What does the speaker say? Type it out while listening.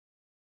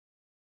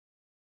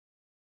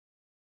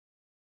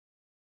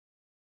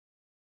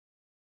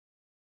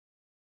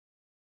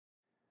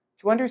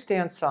To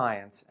understand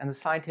science and the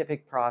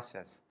scientific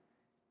process,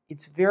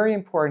 it's very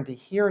important to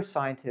hear a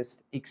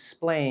scientist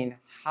explain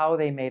how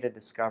they made a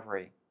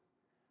discovery.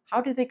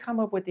 How did they come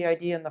up with the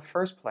idea in the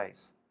first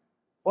place?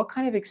 What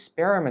kind of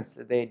experiments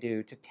did they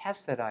do to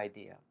test that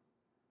idea?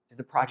 Did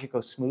the project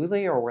go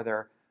smoothly, or were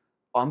there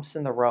bumps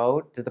in the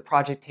road? Did the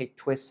project take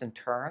twists and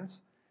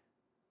turns?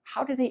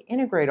 How did they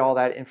integrate all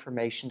that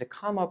information to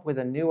come up with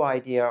a new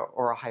idea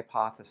or a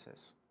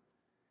hypothesis?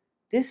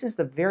 This is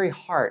the very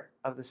heart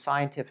of the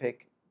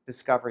scientific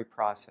discovery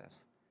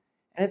process.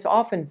 And it's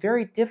often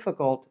very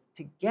difficult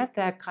to get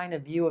that kind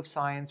of view of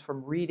science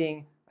from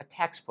reading a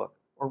textbook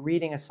or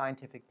reading a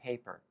scientific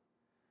paper.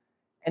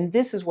 And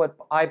this is what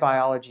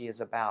iBiology is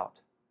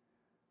about.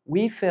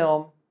 We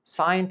film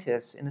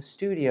scientists in a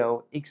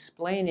studio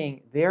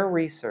explaining their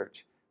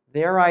research,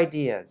 their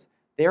ideas,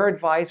 their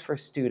advice for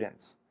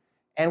students.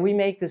 And we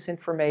make this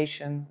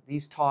information,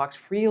 these talks,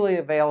 freely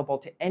available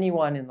to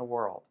anyone in the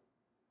world.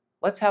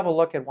 Let's have a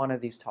look at one of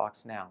these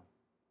talks now.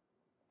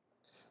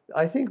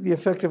 I think the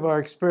effect of our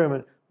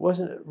experiment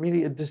wasn't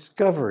really a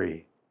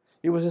discovery.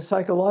 It was a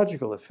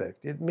psychological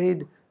effect. It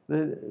made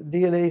the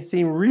DNA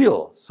seem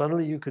real.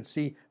 Suddenly you could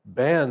see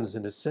bands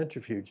in a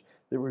centrifuge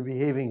that were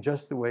behaving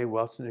just the way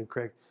Watson and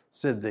Crick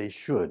said they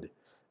should.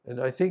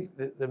 And I think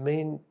that the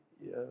main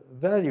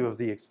value of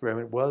the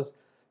experiment was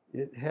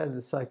it had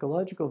the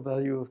psychological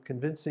value of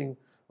convincing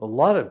a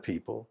lot of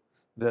people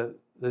that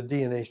the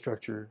DNA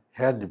structure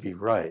had to be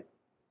right.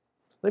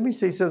 Let me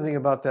say something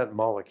about that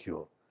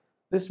molecule.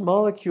 This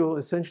molecule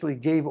essentially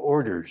gave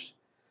orders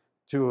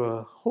to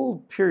a whole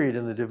period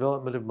in the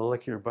development of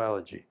molecular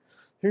biology.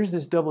 Here's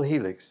this double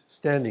helix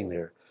standing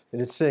there,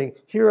 and it's saying,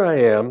 here I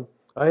am,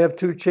 I have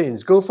 2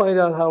 chains, go find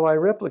out how I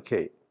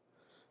replicate.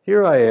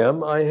 Here I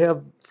am, I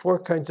have 4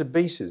 kinds of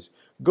bases.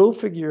 Go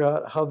figure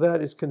out how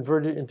that is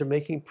converted into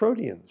making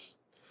proteins.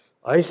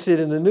 I sit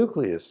in the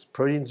nucleus.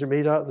 Proteins are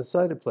made out in the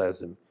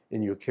cytoplasm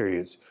in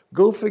eukaryotes.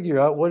 Go figure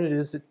out what it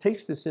is that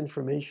takes this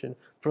information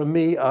from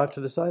me out to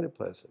the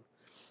cytoplasm.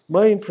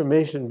 My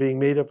information being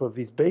made up of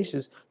these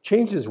bases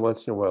changes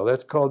once in a while.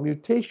 That's called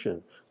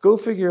mutation. Go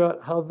figure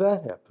out how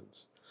that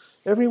happens.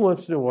 Every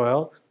once in a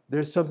while,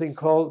 there's something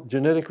called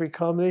genetic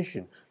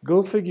recombination.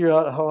 Go figure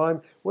out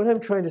how what I'm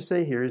trying to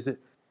say here is that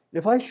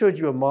if I showed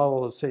you a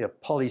model of, say, a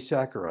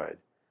polysaccharide,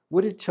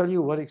 would it tell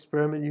you what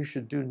experiment you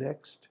should do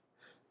next?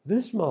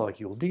 This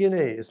molecule,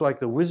 DNA, is like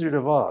the Wizard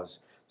of Oz,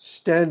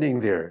 standing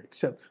there,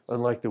 except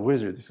unlike the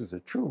wizard, this is a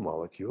true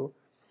molecule,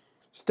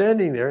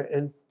 standing there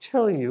and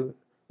telling you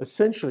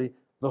essentially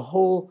the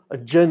whole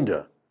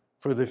agenda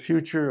for the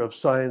future of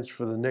science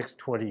for the next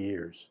 20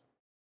 years.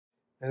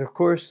 And of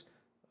course,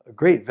 a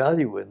great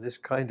value in this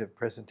kind of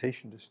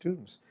presentation to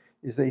students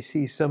is they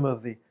see some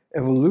of the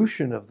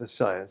evolution of the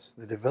science,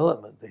 the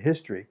development, the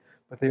history,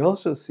 but they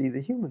also see the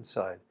human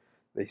side.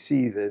 They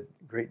see the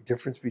great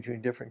difference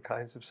between different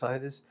kinds of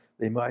scientists.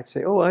 They might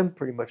say, oh, I'm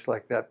pretty much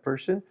like that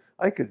person.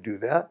 I could do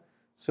that.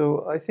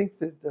 So I think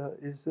that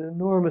is an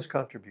enormous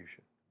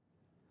contribution.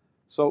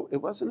 So it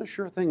wasn't a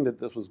sure thing that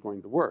this was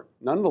going to work.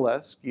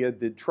 Nonetheless, Gia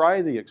did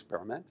try the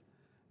experiment,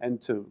 and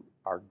to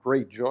our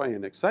great joy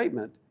and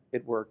excitement,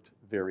 it worked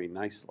very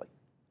nicely.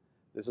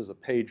 This is a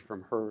page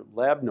from her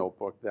lab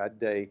notebook that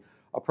day,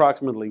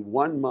 approximately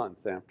 1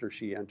 month after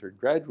she entered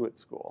graduate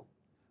school,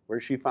 where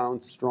she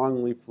found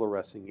strongly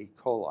fluorescing E.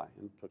 coli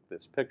and took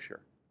this picture.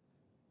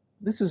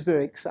 This was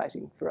very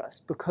exciting for us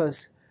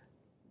because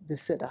they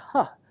said,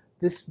 aha,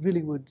 this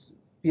really would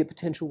be a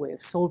potential way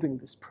of solving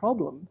this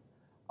problem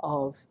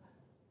of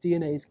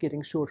DNA is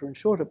getting shorter and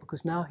shorter,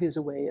 because now here's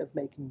a way of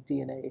making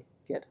DNA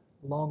get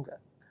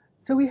longer.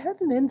 So we had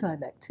an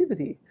enzyme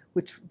activity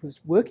which was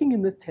working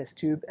in the test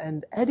tube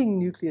and adding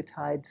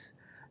nucleotides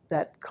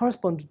that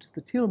corresponded to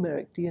the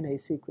telomeric DNA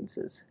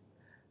sequences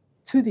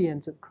to the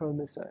ends of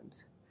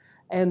chromosomes.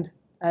 And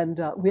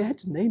we had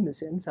to name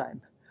this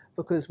enzyme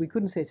because we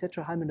couldn't say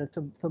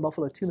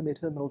tetrahymenothymophyllothelomere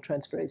terminal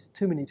transferase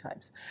too many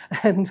times.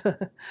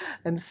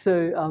 And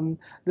so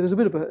there was a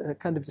bit of a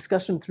kind of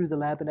discussion through the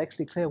lab, and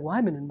actually Claire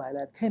Wyman in my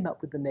lab came up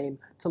with the name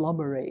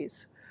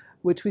telomerase,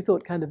 which we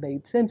thought kind of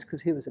made sense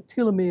because here was a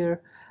telomere,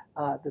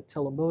 the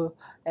telomere,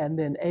 and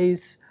then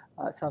ase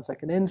sounds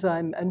like an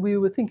enzyme, and we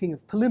were thinking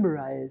of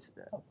polymerase,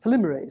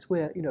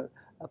 where, you know,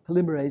 a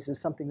polymerase is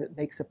something that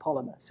makes a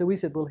polymer. So we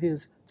said, well,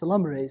 here's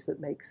telomerase that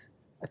makes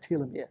a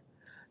telomere.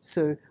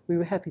 So we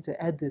were happy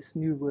to add this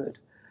new word,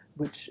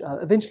 which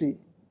eventually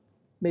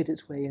made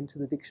its way into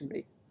the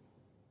dictionary.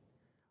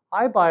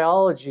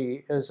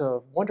 iBiology is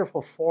a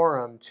wonderful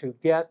forum to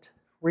get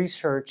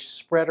research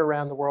spread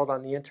around the world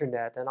on the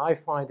internet, and I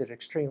find it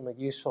extremely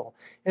useful.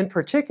 In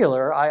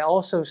particular, I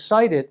also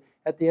cite it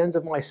at the end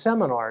of my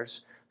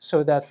seminars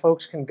so that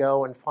folks can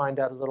go and find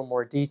out a little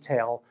more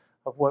detail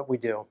of what we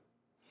do.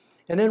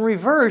 And in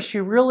reverse,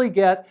 you really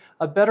get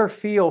a better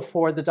feel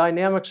for the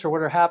dynamics of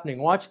what are happening.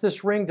 Watch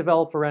this ring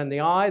develop around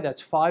the eye.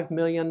 That's 5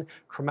 million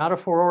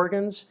chromatophore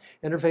organs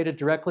innervated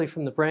directly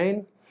from the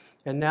brain.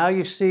 And now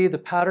you see the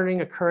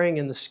patterning occurring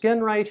in the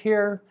skin right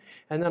here.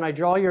 And then I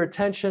draw your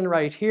attention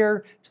right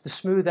here to the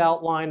smooth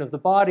outline of the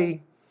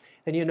body.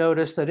 and you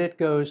notice that it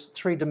goes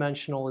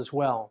three-dimensional as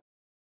well.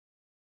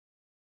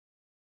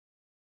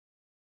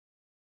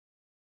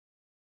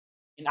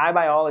 In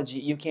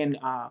iBiology, you can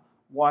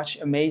watch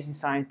amazing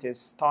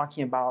scientists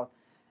talking about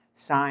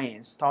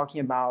science,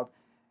 talking about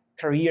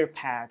career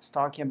paths,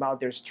 talking about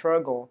their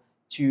struggle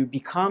to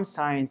become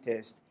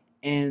scientists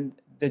and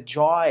the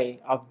joy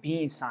of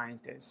being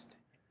scientists.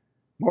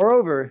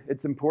 Moreover,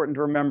 it's important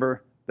to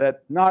remember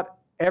that not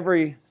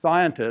every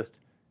scientist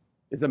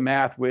is a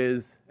math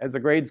whiz as a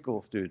grade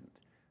school student,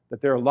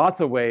 that there are lots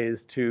of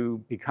ways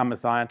to become a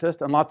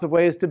scientist and lots of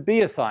ways to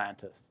be a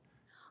scientist.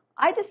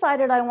 I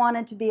decided I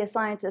wanted to be a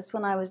scientist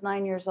when I was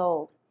 9 years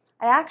old.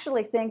 I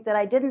actually think that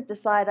I didn't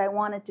decide I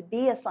wanted to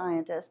be a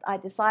scientist. I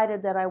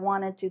decided that I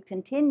wanted to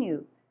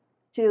continue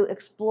to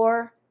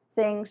explore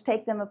things,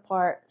 take them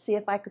apart, see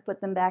if I could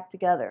put them back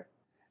together.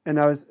 And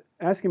I was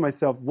asking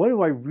myself, what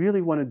do I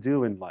really want to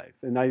do in life?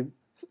 And I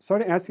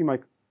started asking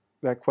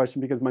that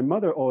question because my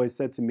mother always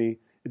said to me,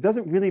 it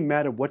doesn't really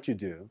matter what you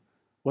do.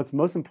 What's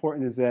most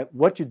important is that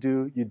what you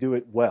do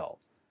it well.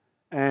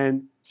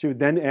 And she would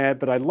then add,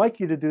 but I'd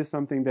like you to do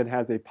something that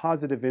has a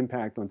positive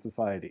impact on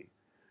society.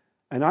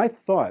 And I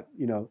thought,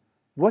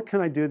 what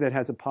can I do that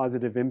has a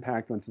positive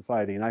impact on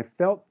society? And I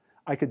felt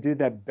I could do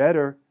that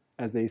better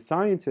as a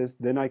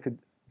scientist than I could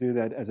do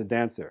that as a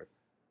dancer.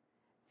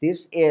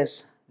 This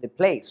is the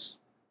place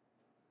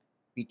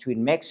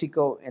between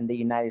Mexico and the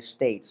United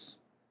States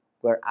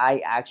where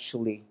I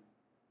actually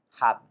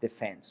have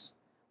defense.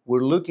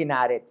 We're looking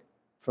at it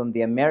from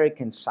the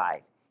American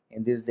side,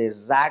 and this is the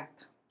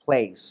exact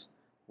place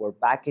where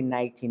back in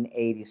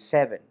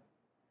 1987,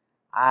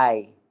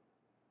 I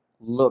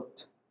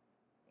looked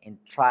and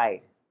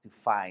tried to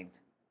find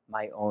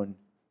my own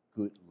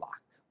good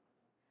luck.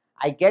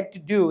 I get to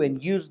do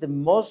and use the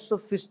most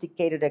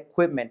sophisticated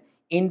equipment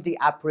in the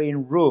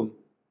operating room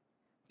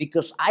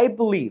because I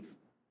believe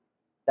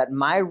that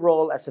my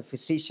role as a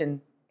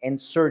physician and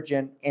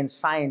surgeon and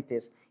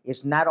scientist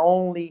is not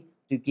only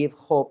to give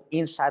hope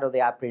inside of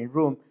the operating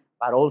room,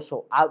 but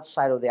also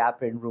outside of the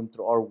operating room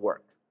through our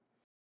work.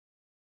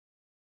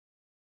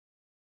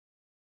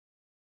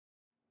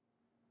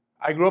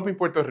 I grew up in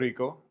Puerto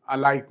Rico,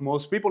 and like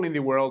most people in the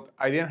world,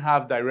 I didn't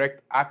have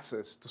direct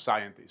access to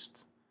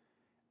scientists.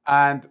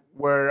 And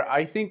where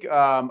I think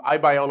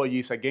iBiology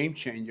is a game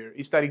changer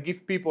is that it gives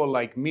people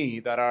like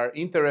me that are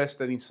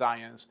interested in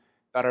science,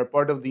 that are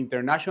part of the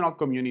international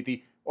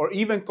community, or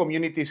even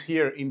communities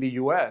here in the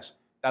US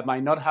that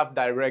might not have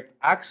direct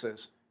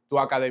access to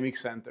academic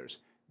centers,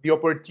 the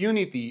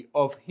opportunity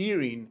of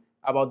hearing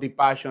about the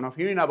passion, of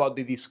hearing about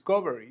the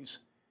discoveries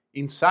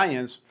in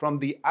science from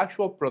the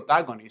actual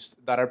protagonists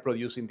that are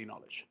producing the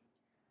knowledge.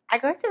 I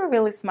go to a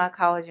really small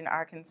college in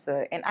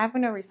Arkansas, and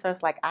avenue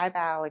research like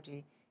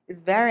iBiology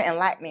is very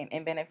enlightening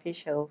and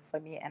beneficial for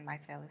me and my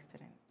fellow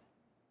students.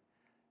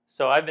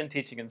 So I've been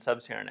teaching in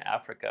sub-Saharan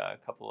Africa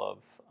a couple of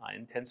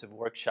intensive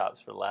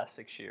workshops for the last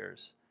 6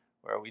 years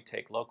where we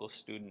take local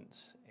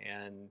students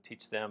and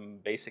teach them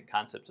basic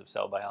concepts of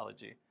cell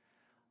biology.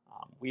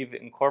 We've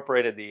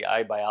incorporated the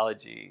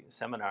iBiology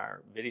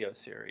seminar video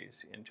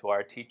series into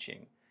our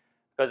teaching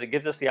because it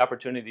gives us the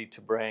opportunity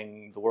to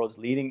bring the world's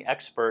leading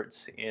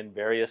experts in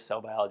various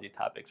cell biology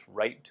topics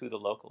right to the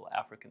local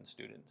African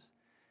students.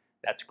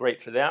 That's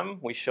great for them.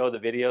 We show the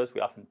videos.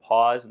 We often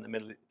pause in the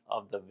middle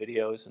of the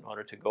videos in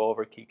order to go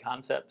over key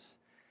concepts.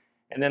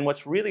 And then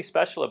what's really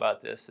special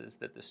about this is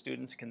that the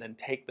students can then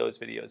take those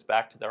videos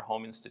back to their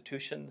home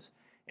institutions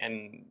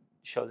and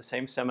show the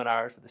same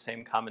seminars with the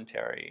same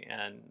commentary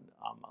and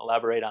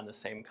elaborate on the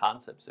same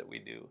concepts that we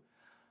do,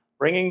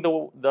 bringing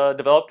the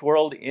developed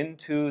world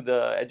into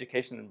the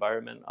education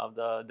environment of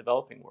the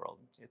developing world.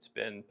 It's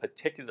been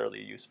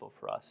particularly useful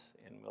for us,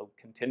 and we'll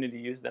continue to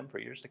use them for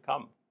years to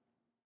come.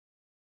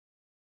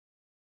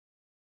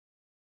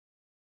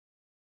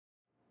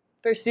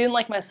 For a student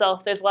like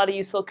myself, there's a lot of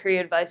useful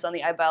career advice on the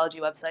iBiology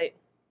website.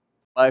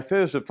 My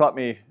failures have taught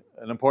me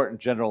an important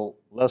general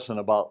lesson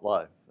about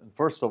life. And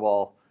first of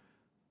all,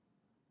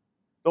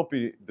 don't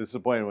be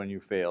disappointed when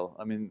you fail.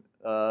 I mean,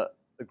 the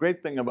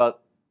great thing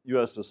about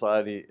U.S.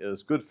 society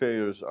is good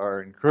failures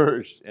are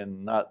encouraged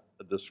and not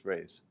a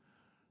disgrace,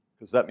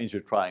 because that means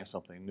you're trying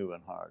something new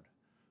and hard.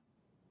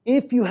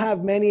 If you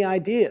have many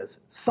ideas,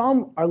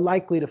 some are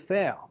likely to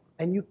fail,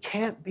 and you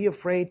can't be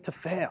afraid to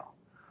fail.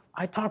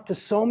 I talk to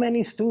so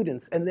many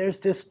students, and there's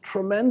this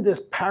tremendous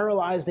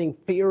paralyzing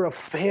fear of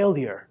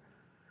failure,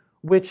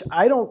 which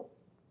I don't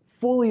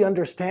fully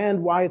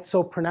understand why it's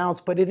so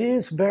pronounced, but it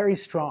is very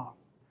strong.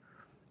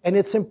 And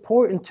it's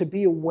important to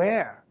be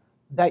aware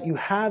that you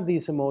have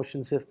these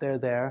emotions if they're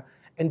there,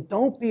 and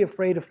don't be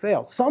afraid to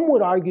fail. Some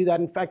would argue that,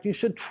 in fact, you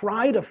should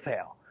try to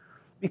fail,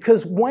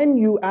 because when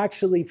you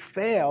actually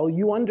fail,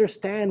 you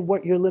understand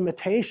what your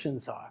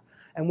limitations are.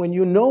 And when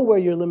you know where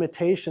your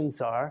limitations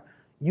are,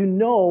 you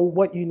know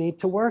what you need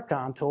to work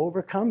on to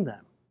overcome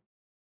them.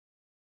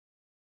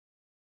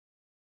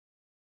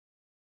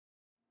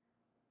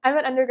 I'm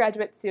an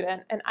undergraduate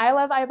student, and I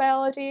love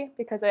iBiology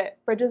because it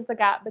bridges the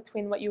gap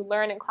between what you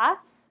learn in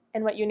class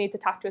and what you need to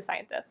talk to a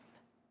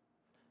scientist.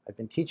 I've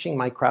been teaching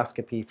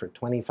microscopy for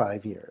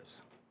 25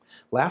 years.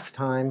 Last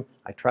time,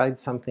 I tried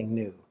something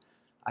new.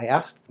 I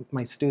asked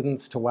my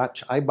students to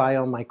watch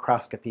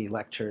iBiomicroscopy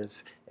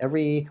lectures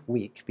every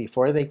week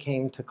before they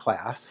came to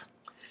class.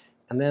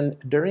 And then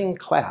during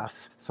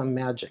class, some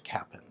magic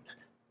happened.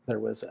 There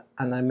was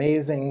an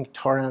amazing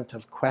torrent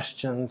of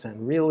questions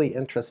and really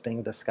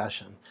interesting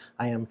discussion.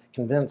 I am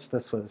convinced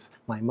this was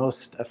my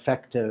most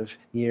effective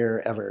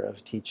year ever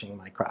of teaching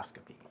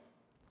microscopy.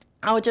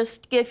 I'll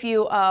just give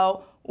you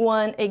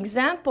one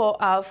example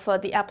of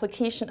the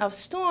application of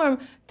STORM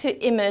to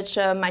image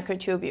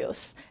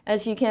microtubules.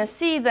 As you can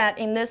see that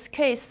in this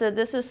case,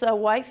 this is a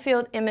wide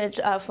field image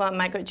of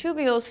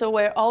microtubules, so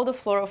where all the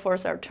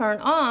fluorophores are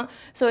turned on,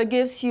 so it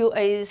gives you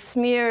a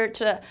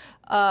smeared,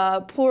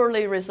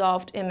 poorly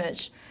resolved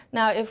image.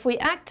 Now, if we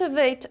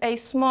activate a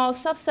small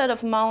subset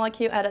of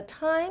molecule at a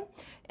time,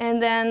 and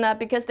then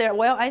because they're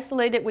well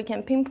isolated, we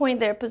can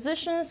pinpoint their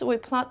positions. We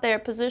plot their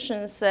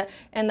positions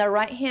in the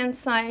right-hand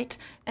side.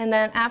 And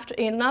then after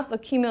enough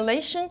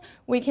accumulation,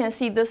 we can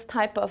see this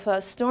type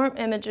of STORM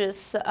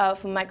images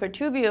of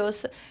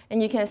microtubules.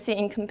 And you can see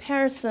in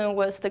comparison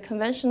with the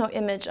conventional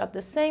image of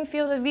the same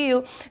field of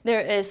view,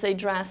 there is a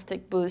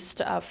drastic boost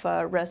of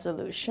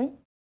resolution.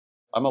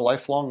 I'm a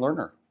lifelong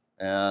learner.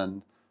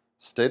 And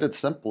stated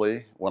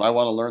simply, when I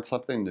want to learn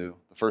something new,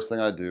 the first thing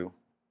I do,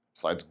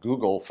 besides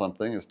Google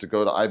something, is to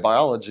go to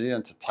iBiology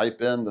and to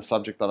type in the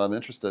subject that I'm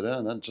interested in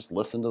and then just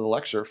listen to the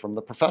lecture from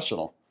the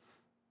professional.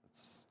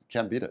 You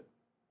can't beat it.